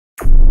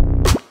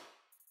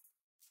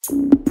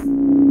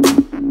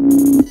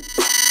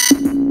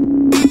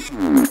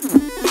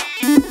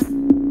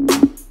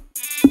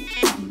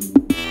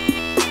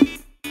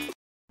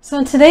So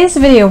in today's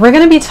video, we're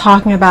going to be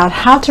talking about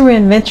how to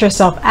reinvent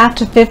yourself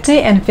after 50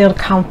 and feel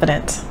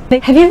confident.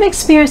 Have you ever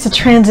experienced a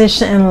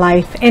transition in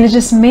life and it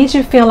just made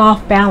you feel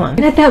off balance?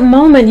 And at that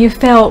moment, you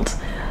felt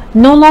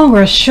no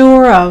longer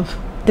sure of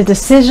the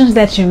decisions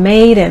that you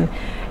made, and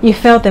you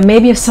felt that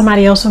maybe if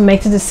somebody else would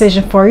make the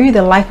decision for you,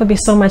 that life would be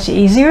so much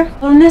easier?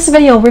 Well, in this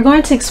video, we're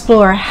going to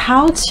explore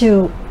how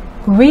to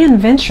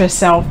reinvent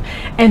yourself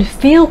and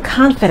feel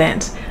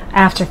confident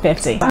after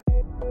 50.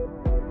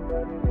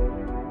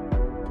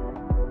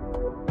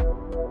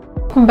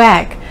 Welcome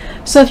back.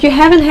 So if you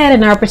haven't had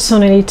an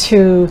opportunity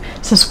to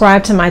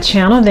subscribe to my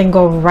channel, then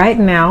go right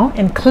now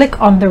and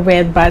click on the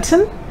red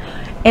button.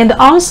 And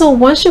also,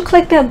 once you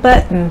click that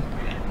button,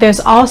 there's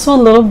also a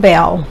little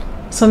bell.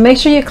 So make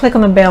sure you click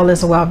on the bell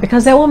as well,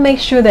 because that will make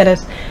sure that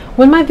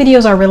when my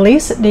videos are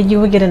released, that you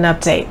will get an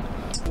update.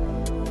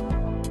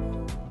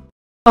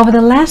 Over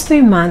the last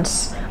 3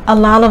 months, a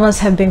lot of us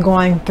have been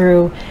going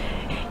through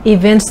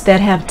events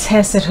that have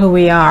tested who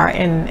we are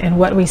and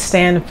what we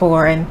stand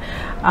for, and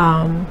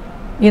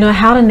you know,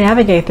 how to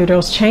navigate through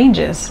those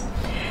changes.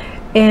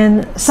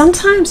 And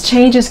sometimes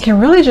changes can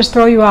really just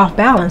throw you off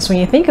balance when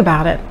you think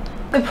about it.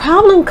 The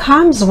problem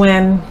comes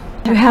when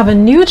you have a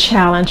new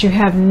challenge, you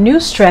have new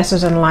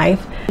stressors in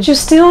life, but you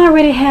still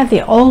already have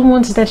the old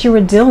ones that you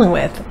were dealing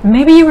with.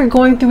 Maybe you were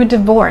going through a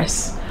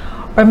divorce,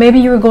 or maybe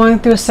you were going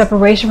through a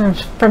separation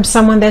from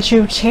someone that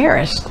you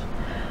cherished,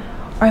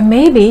 or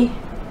maybe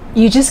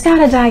you just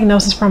got a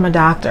diagnosis from a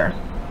doctor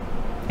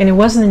and it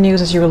wasn't the news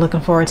that you were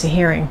looking forward to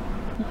hearing.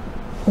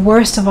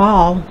 Worst of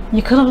all,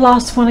 you could have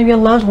lost one of your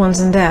loved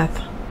ones in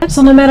death.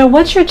 So no matter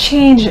what your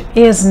change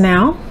is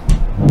now,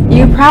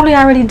 you're probably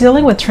already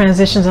dealing with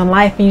transitions in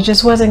life and you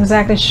just wasn't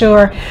exactly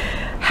sure,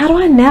 how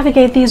do I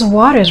navigate these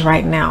waters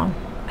right now?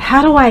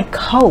 How do I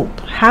cope?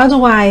 How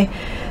do I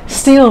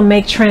still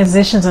make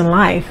transitions in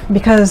life?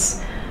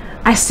 Because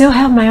I still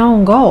have my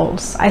own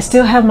goals. I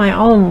still have my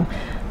own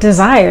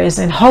desires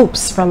and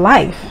hopes for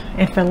life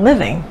and for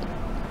living.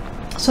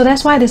 So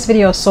that's why this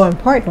video is so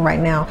important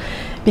right now,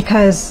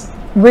 because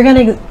we're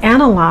going to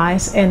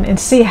analyze and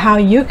see how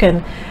you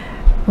can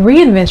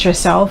reinvent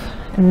yourself,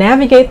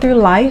 navigate through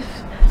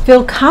life,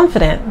 feel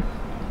confident,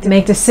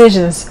 make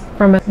decisions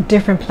from a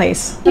different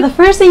place. The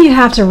first thing you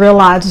have to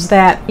realize is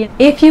that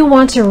if you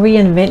want to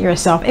reinvent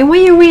yourself, and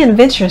when you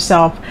reinvent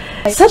yourself,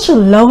 it's such a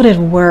loaded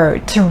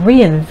word, to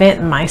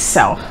reinvent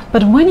myself.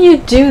 But when you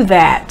do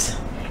that,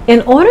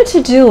 in order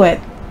to do it,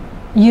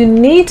 you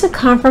need to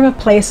come from a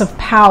place of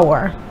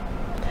power.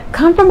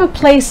 Come from a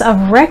place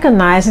of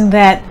recognizing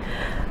that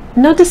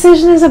no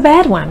decision is a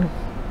bad one.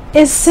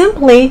 It's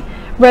simply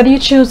whether you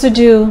choose to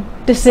do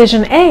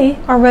decision A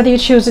or whether you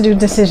choose to do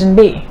decision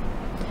B.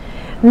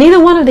 Neither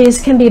one of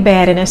these can be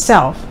bad in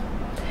itself.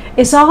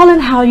 It's all in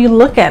how you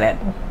look at it.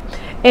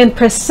 And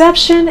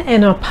perception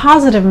and a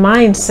positive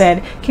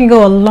mindset can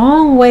go a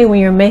long way when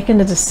you're making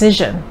a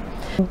decision.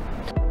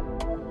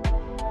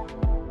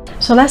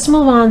 So let's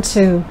move on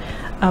to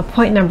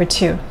point number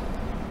 2.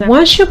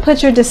 Once you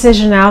put your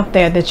decision out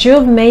there, that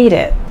you've made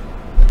it,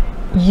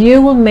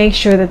 you will make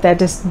sure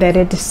that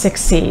it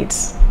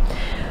succeeds.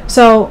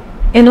 So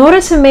in order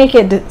to make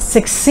it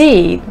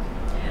succeed,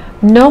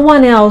 no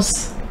one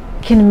else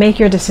can make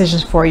your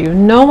decisions for you.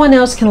 No one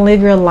else can live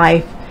your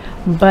life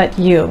but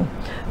you.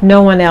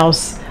 No one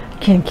else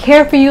can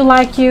care for you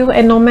like you,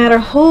 and no matter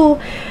who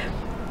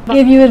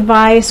give you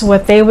advice,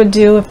 what they would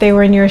do if they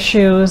were in your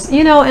shoes,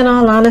 you know, in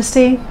all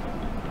honesty,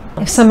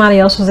 if somebody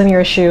else was in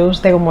your shoes,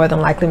 they will more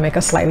than likely make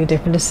a slightly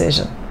different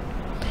decision.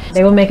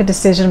 They will make a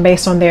decision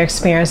based on their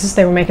experiences.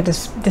 They will make a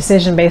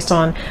decision based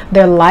on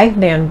their life,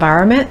 their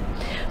environment.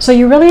 So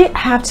you really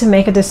have to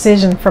make a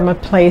decision from a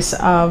place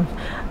of,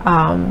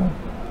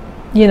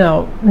 you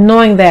know,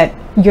 knowing that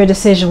your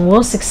decision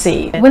will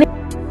succeed.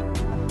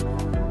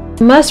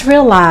 You must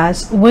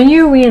realize when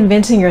you're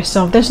reinventing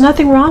yourself, there's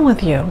nothing wrong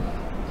with you.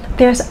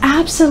 There's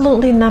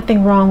absolutely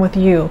nothing wrong with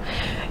you.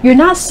 You're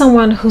not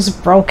someone who's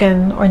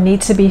broken or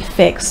needs to be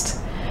fixed.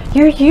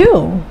 You're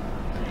you.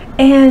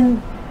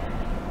 And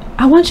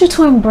I want you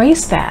to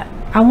embrace that.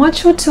 I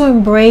want you to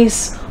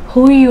embrace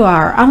who you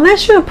are.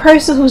 Unless you're a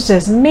person who's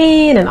just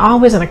mean and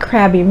always in a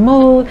crabby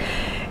mood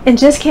and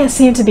just can't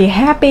seem to be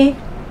happy,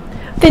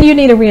 then you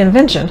need a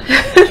reinvention.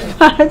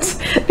 But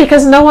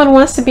because no one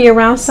wants to be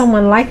around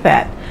someone like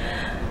that.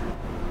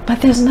 But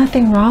there's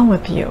nothing wrong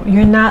with you.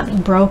 You're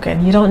not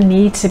broken. You don't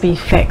need to be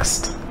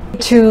fixed.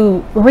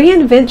 To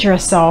reinvent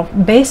yourself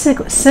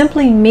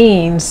simply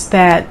means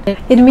that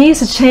it means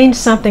to change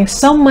something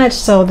so much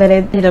so that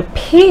it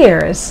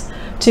appears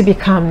to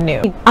become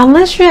new.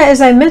 Unless you're, as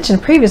I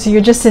mentioned previously,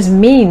 you're just this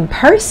mean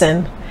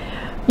person,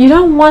 you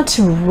don't want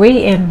to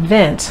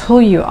reinvent who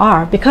you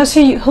are, because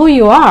who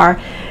you are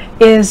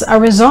is a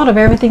result of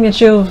everything that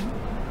you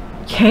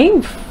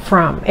came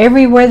from,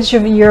 everywhere that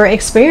your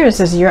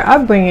experiences, your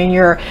upbringing,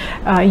 your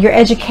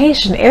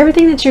education,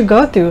 everything that you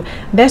go through,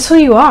 that's who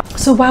you are.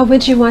 So why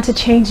would you want to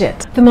change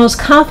it? The most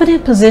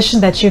confident position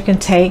that you can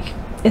take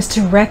is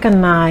to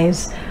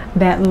recognize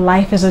that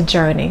life is a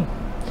journey.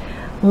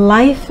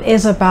 Life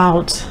is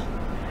about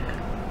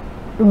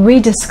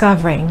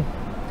rediscovering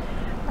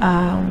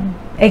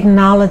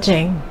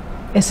acknowledging.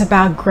 It's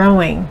about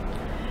growing.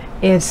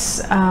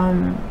 It's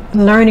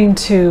learning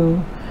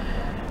to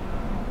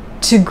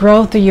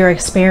grow through your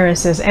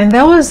experiences. And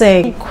there was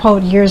a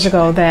quote years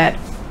ago that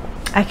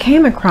I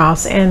came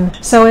across, and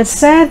so it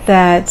said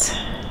that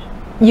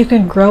you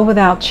can grow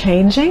without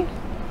changing,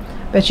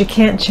 but you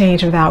can't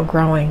change without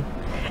growing.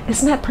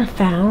 Isn't that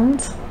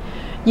profound?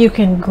 You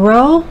can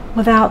grow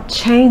without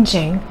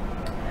changing,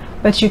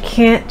 but you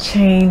can't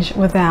change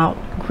without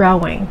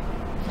growing.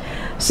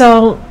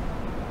 So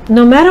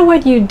no matter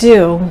what you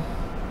do,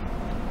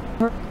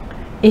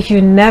 if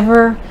you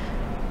never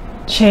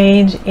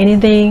change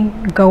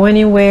anything, go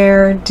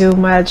anywhere, do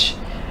much,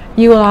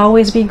 you will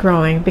always be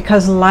growing,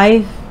 because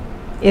life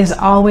is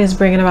always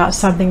bringing about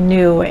something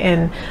new,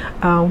 and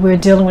we're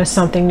dealing with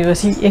something new.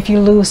 If you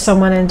lose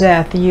someone in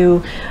death,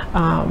 you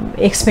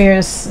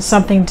experience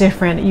something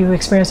different. You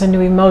experience a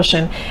new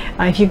emotion.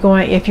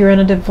 If you're in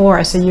a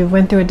divorce, and you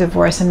went through a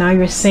divorce and now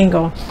you're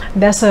single,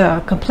 that's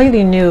a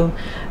completely new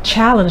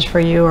challenge for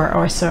you,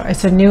 or so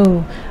it's a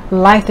new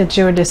life that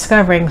you're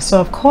discovering.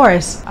 So of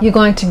course you're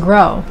going to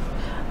grow,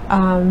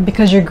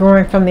 because you're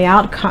growing from the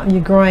outcome.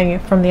 You're growing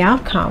from the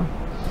outcome.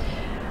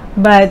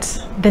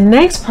 But the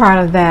next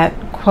part of that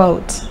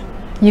quote,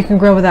 you can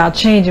grow without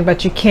changing,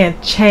 but you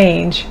can't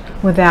change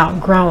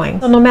without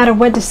growing. So no matter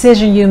what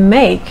decision you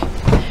make,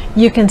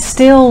 you can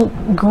still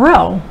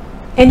grow,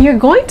 and you're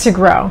going to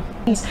grow.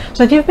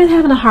 So if you've been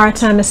having a hard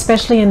time,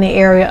 especially in the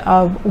area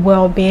of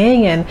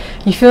well-being, and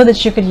you feel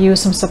that you could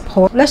use some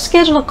support, let's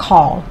schedule a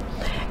call.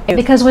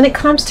 Because when it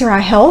comes to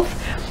our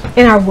health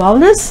and our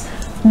wellness,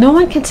 no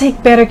one can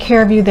take better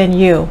care of you than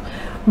you.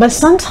 But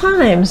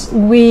sometimes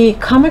we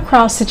come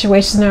across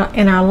situations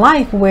in our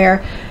life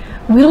where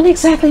we don't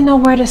exactly know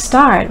where to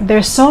start.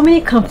 There's so many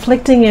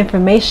conflicting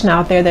information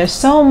out there. There's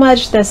so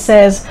much that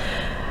says,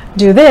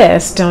 do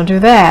this, don't do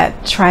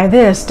that, try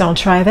this, don't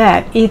try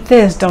that, eat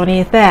this, don't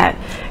eat that.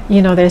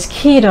 You know, there's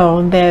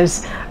keto,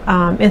 there's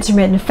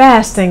intermittent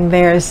fasting,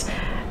 there's,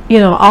 you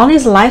know, all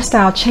these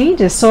lifestyle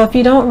changes. So if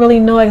you don't really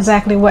know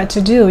exactly what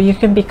to do, you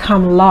can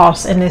become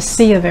lost in this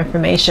sea of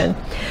information.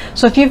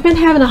 So if you've been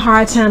having a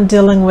hard time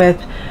dealing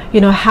with,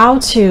 you know, how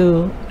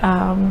to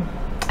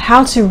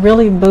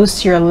really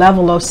boost your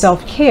level of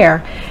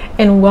self-care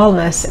and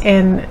wellness,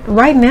 and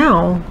right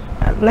now,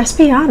 let's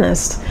be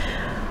honest,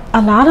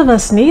 a lot of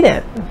us need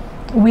it.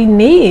 We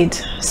need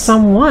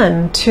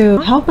someone to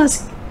help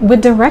us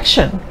with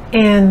direction,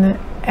 and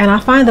I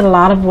find that a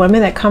lot of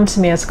women that come to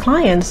me as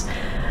clients,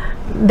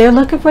 they're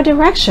looking for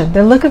direction.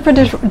 They're looking for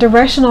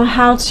direction on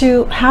how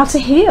to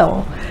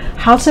heal,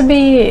 how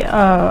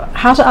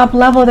to up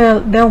level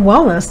their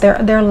wellness,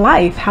 their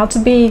life, how to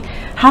be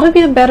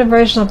a better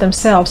version of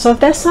themselves. So if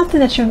that's something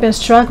that you've been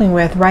struggling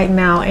with right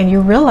now, and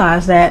you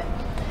realize that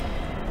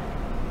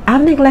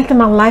I've neglected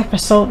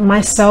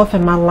myself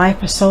and my life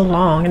for so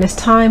long, and it's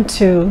time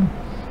to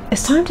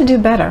do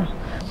better.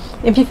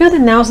 If you feel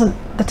that now's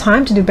the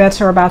time to do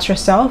better about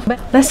yourself,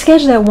 let's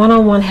schedule that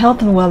one-on-one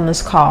health and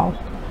wellness call,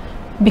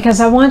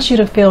 because I want you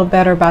to feel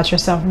better about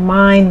yourself,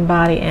 mind,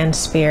 body, and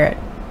spirit.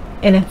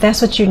 And if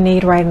that's what you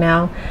need right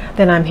now,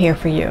 then I'm here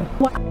for you.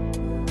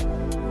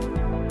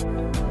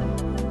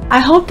 I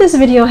hope this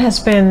video has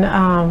been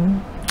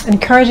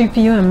encouraging for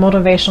you and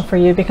motivational for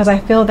you, because I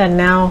feel that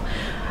now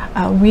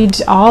we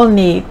all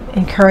need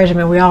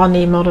encouragement. We all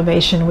need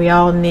motivation. We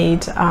all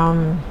need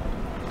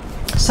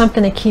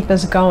something to keep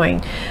us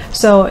going.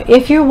 So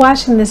if you're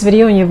watching this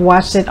video and you've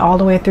watched it all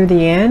the way through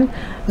the end,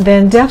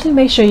 then definitely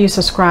make sure you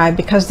subscribe,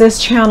 because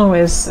this channel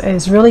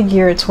is really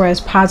geared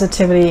towards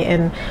positivity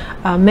and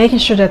making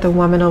sure that the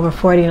woman over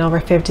 40 and over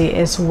 50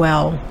 is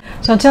well.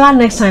 So until our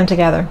next time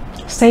together,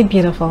 stay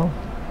beautiful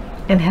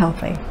and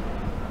healthy.